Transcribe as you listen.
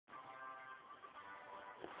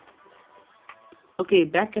Okay,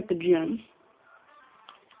 back at the gym.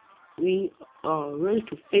 We are ready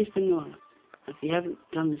to face the norm. If you haven't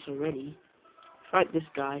done this already, fight this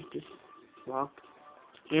guy. Just walk.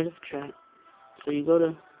 Here's a trap. So you go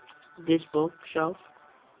to this bookshelf.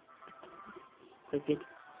 Click it.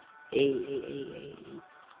 A.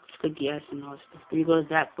 Just click yes and all stuff. Then you go to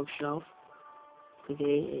that bookshelf. Click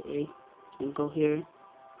A. And go here.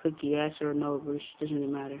 Click yes or no, which doesn't really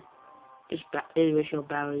matter. Just it will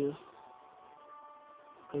battle you.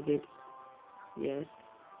 Click it. Yes.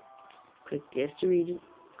 Click yes to read it.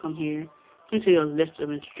 Come here. You see a list of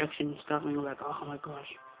instructions and stuff, and you're like, oh my gosh.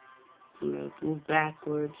 You know, move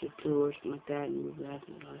backwards or two or something like that, and move left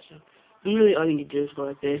and all that stuff. And really, all you need to do is go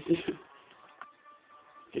like this.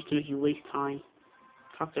 Just to make you waste time.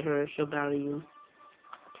 Talk to her, she'll battle you.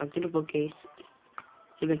 Talk to the bookcase.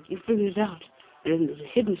 She'll be like, you figured it out. And then there's a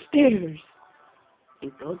hidden stairs.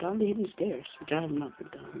 And go down the hidden stairs, which I have not been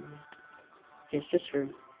down yet. It's just for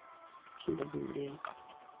some big deal.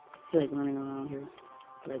 I feel like running around here.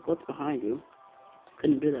 Like, what's behind you?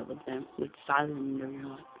 Couldn't do that with them. With silent and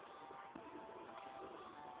everyone.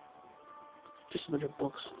 Just a bunch of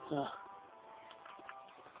books. Ugh.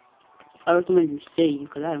 I recommend you save,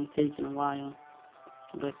 because I haven't saved in a while.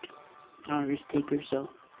 But I'm a risk taker, so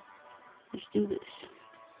let's do this.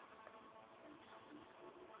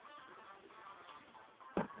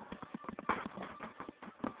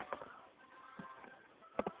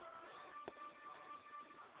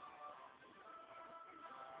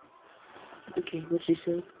 Okay, what's she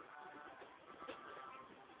say?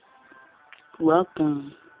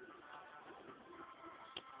 Welcome.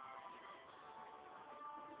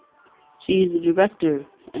 She is the director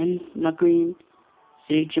and Green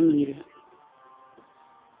City Gym Leader.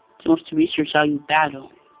 She wants to research how you battle.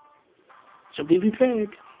 So be prepared.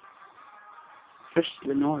 First,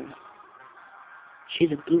 Lenora.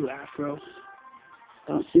 She's a blue afro.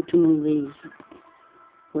 I don't see too many ladies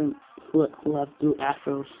who have blue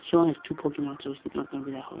afros. She only has 2 Pokemon, so it's not going to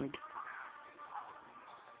be that hard.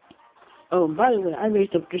 Oh, by the way, I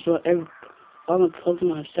raised up just about all my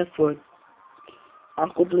Pokemon except for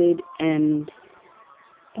Aqua Blade and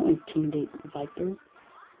don't intimidate Viper.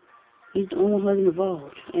 He's the only one who hasn't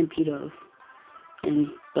evolved. And Pidove. And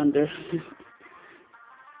Thunder.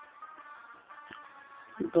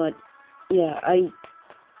 But, yeah, I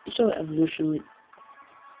saw evolution with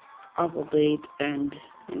Aqua Blade and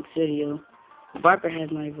Insidio. Viper has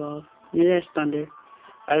not evolved. Neither has Thunder.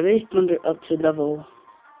 I raised Thunder up to level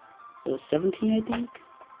 17, I think.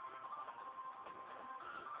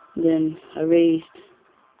 Then I raised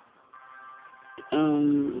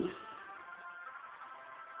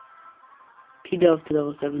Pidove to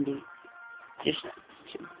level 70. Just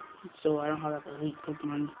so I don't have like elite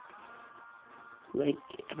Pokemon. Like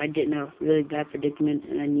if I get in a really bad predicament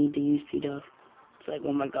and I need to use Pidove, it's like,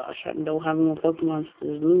 oh my gosh, I don't have more Pokemon to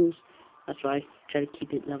lose. That's why I try to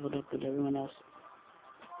keep it leveled up with everyone else.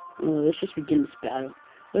 Let's just begin this battle.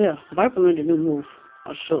 Oh yeah, Viper learned a new move.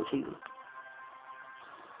 I'll show it to you.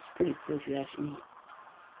 It's pretty cool if you ask me.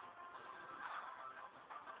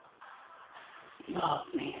 Oh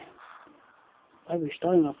man. Viper's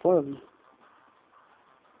starting off horribly.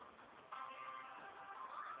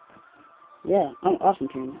 Yeah, I'm awesome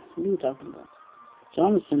trainer. What are you talking about? So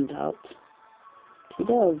I'm gonna send out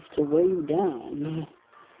Pidove to weigh you down.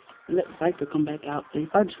 Let Viper come back out. He's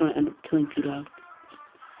probably just gonna end up killing Pidove.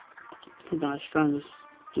 He's not as strong as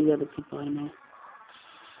the other people I know.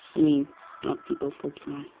 I mean, not people,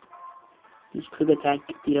 Pokemon. Just quick attack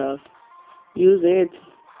Pidove. Use it.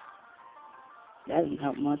 That didn't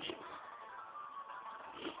help much.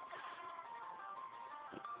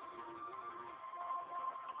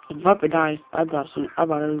 If Viper dies, I brought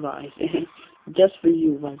a revive. Just for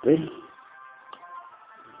you, Viper.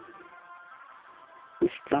 You're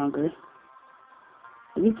stronger.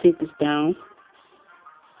 Let me take this down.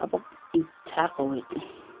 How about you tackle it?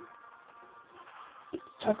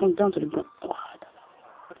 Tackle him down to the ground. Oh,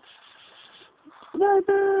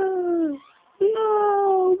 Viper!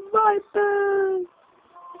 No! Viper!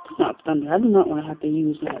 It's not Thunder. I do not want to have to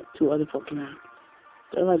use that 2 other Pokemon.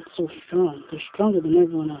 They're like so strong. They're stronger than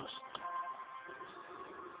everyone else.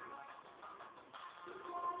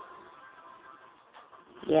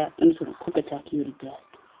 Yeah, I'm just gonna quick attack you to death.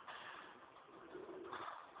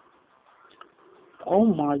 Oh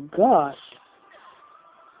my gosh.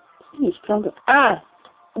 He's stronger. Ah!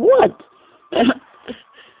 What?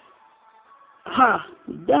 Ha!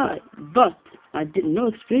 You died. But I didn't know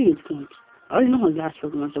experience points. I already know my last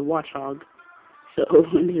Pokemon's a Watchog. So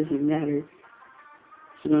it doesn't matter.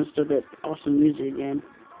 She's gonna start that awesome music again.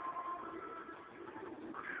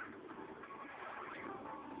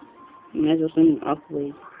 might as well send an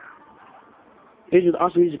upgrade. Here's where the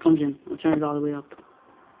awesome music comes in. I'll turn it all the way up.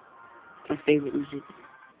 It's my favorite music.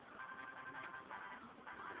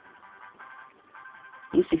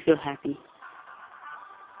 Makes me feel happy.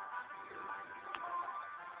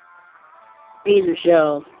 Razor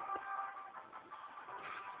Shell.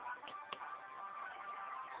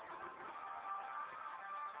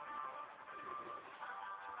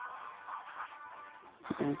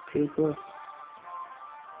 That's pretty cool.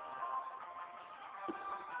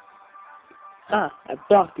 Ah, I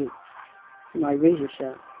blocked it. My Razor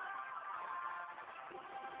Shell.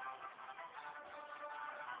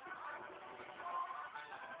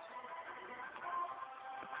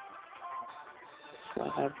 So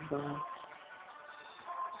I have revived.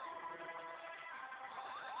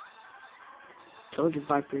 Told you,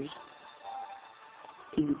 Vipers.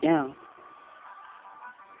 Keep you down.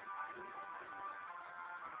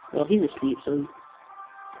 Well, he's asleep, so...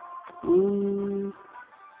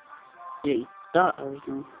 Yeah, he thought I was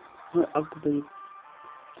going to upgrade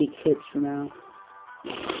get hits for now.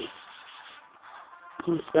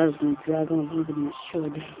 This guy's going to drag on longer than it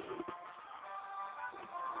should.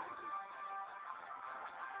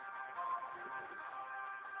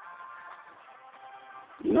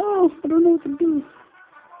 No, I don't know what to do.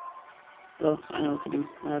 Oh, I know what to do.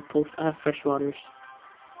 I have fresh waters.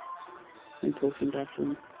 And potions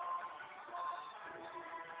actually.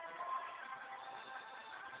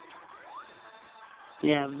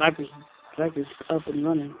 Yeah, Viper's up and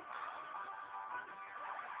running.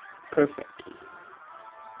 Perfect.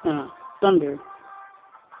 Thunder.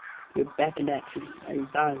 You're back in action. I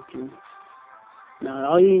revived you. Now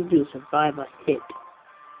all you need to do is survive a hit.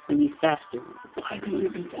 And be faster. Why couldn't you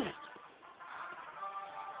be faster?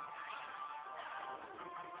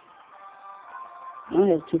 I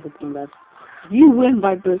only have 2 Pokemon left. You win,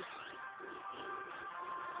 Viper.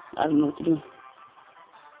 I don't know what to do.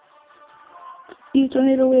 You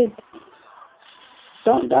tornado win.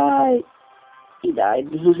 Don't die. He died.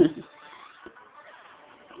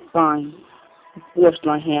 Fine. You forced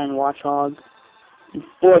my hand, Watchog. You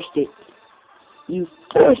forced it. You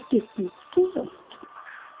forced it, you fool.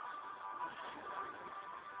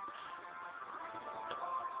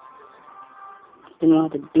 Didn't know how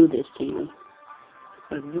to do this to you.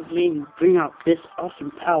 But you made me bring out this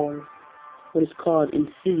awesome power. What is called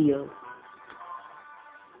Incidio.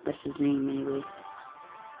 That's his name anyway.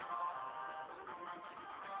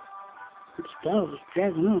 This battle was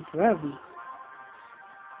dragging on forever.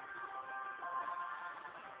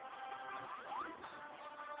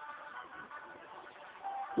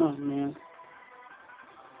 Oh man.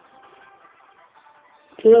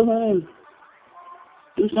 Kill him.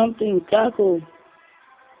 Do something. Tackle.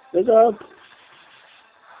 Wake up.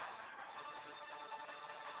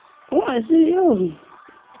 Come on, Incidio.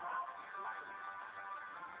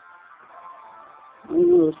 I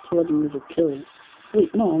knew it was flooding with a killer. Wait,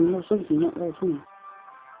 no, I'm something not right for me.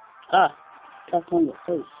 Ah, tap on your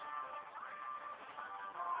face.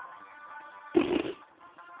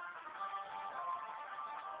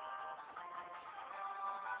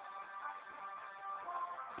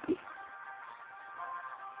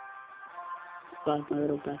 Got my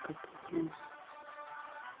little backup.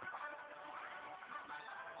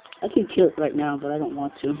 I can kill it right now, but I don't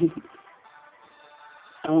want to.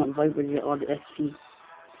 I want Viper to get all the XP.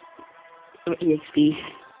 Or EXP.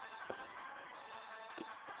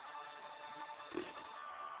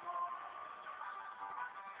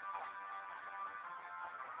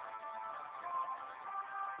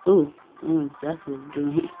 Ooh, I don't know exactly what I'm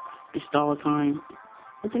doing. Just all the time.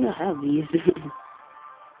 I think I have these.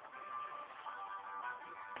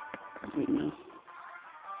 Wait, no.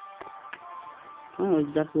 I don't know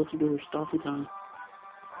exactly what to do with stalking time.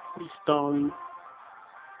 Just stalling.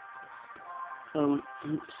 Oh,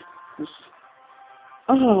 oops.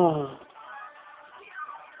 Oh!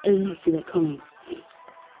 I did not see that coming.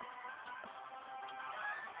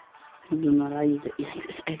 I do not. I use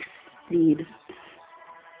the X speed.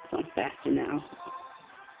 So I'm faster now.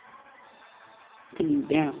 Taking you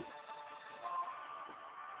down.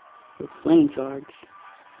 With flame charge.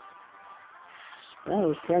 That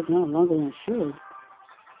was dragging on longer than it should.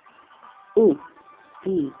 Ooh,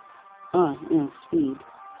 speed. Yeah, speed.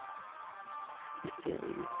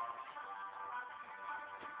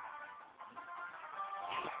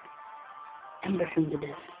 Ember him to death.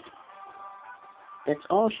 That's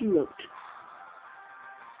all she wrote.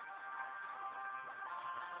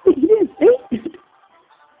 Wait, you didn't say it?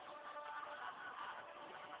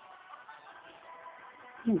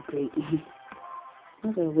 Oh, great.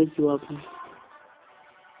 I'm gonna wake you up.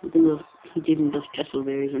 I think he didn't those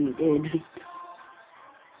Jesselberries when he did.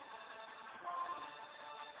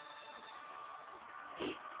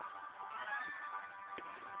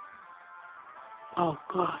 Oh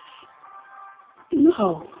gosh.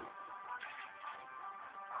 No.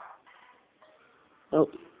 Oh,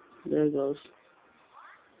 there it goes.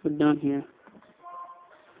 We're done here.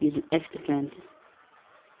 Using X defense.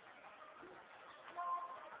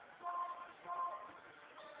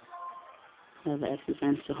 I have X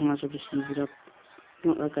defense, so I might as well just use it up.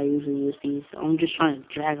 Not like I usually use these. I'm just trying to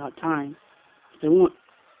drag out time. I want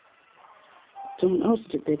someone else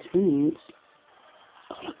to get the experience.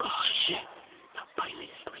 Oh my gosh. Stop putting me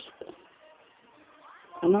to sleep.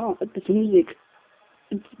 I don't like this music.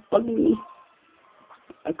 It's bugging me.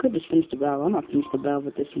 I could just finish the battle. I'm not finished the battle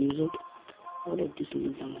with this music. Why would I do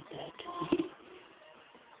something dumb like that?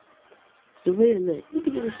 The way of it. Look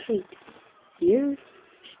at this straight. Here,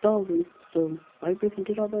 Stalin. So, Viper can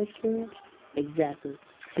get all that experience? Exactly.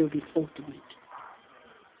 He'll be ultimate.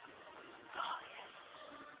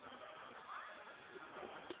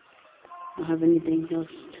 I don't have anything else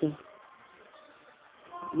to...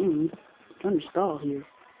 trying to stall here.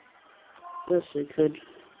 Yes, I could.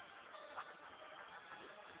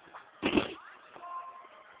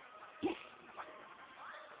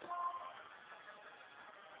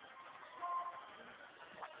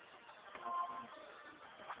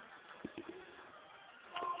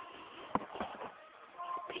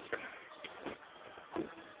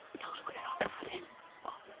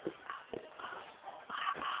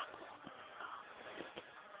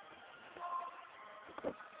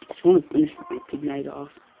 I just want to finish my Ignite off.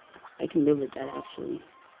 I can live with that, actually.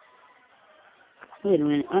 Wait a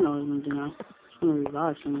minute, I know what I'm going to do now. I'm going to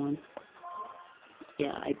revive someone.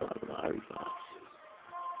 Yeah, I bought a lot of revives.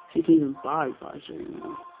 You can even buy revives right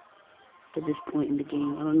now. At this point in the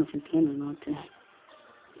game, I don't know if you can or not.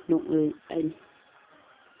 Don't really, I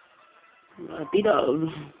beat up.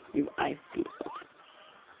 I beat up.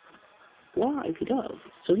 Why I beat up?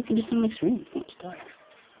 So you can do some experience once start.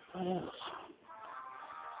 What else?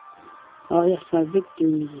 Oh yes, my victory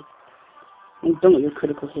music. I'm done with your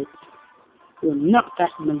critical hits. You're not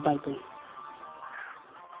faster than Viper.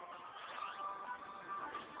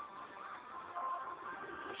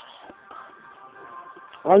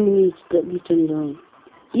 All you need is to get me to the line.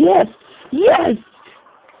 Yes! Yes!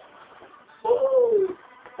 Oh!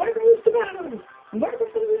 Viper wins the battle! Viper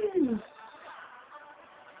for the win!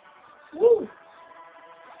 Woo!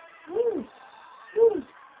 Woo! Woo!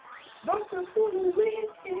 Viper for the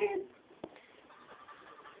win!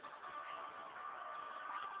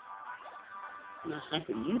 Not time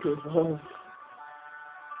for you to evolve.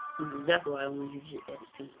 This is exactly why I want to use your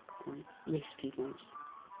XP points. XP points.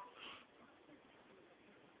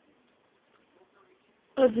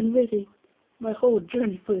 I've been waiting my whole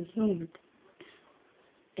journey for this moment.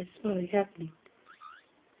 It's finally happening.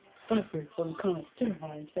 Viper from Comet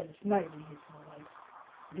Terrifying instead of Sniper here for my life.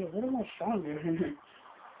 Be a little more stronger.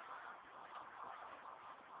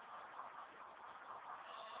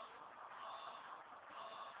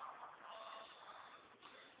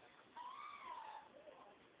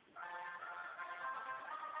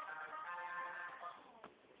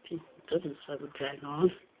 Doesn't start with drag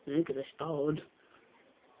on. I think it's stalled.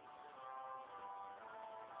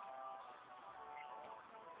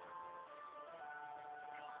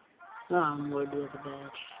 I'm worthy of the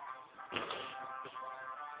badge.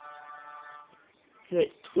 Here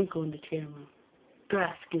it's twinkle in the camera.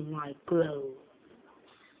 Bask in my glow.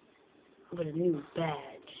 With a new badge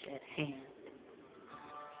at hand.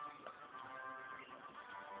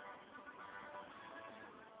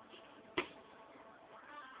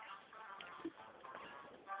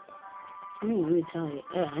 Let me tell you.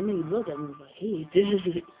 I know you love that movie, but hey, this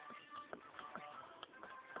is it.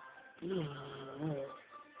 Yeah.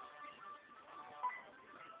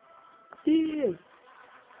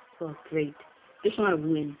 Oh, great. Just want to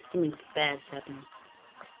win. Something bad's happening.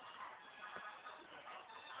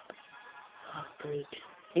 Oh, great.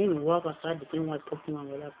 I can't even walk outside the game like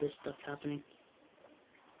Pokemon without this stuff happening.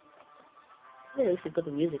 Yeah, we should put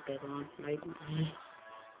the music back on, right?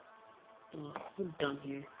 Oh, we're done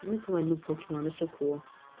here. Let me put my new Pokemon. They're so cool.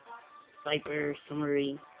 Viper,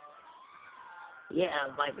 Summary. Yeah,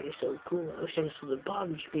 Viper is so cool. I wish I could see the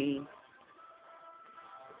bottom screen.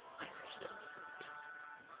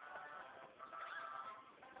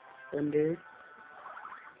 Thunder.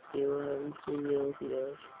 Heroes. There you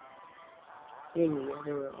go. They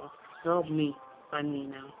were all. They're all me. By me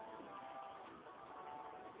now.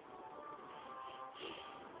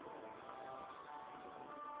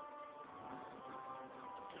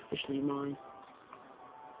 Officially mine.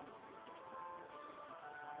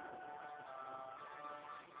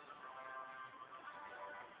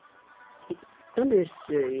 Thunder is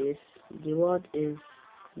serious. Duot is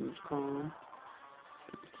calm.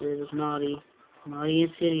 It is naughty. My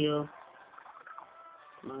audience video.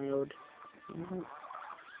 Mild.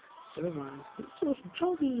 Never mind. It's so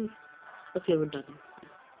trophies. Okay, we're done.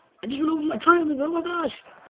 I just removed my triangle. Oh my gosh.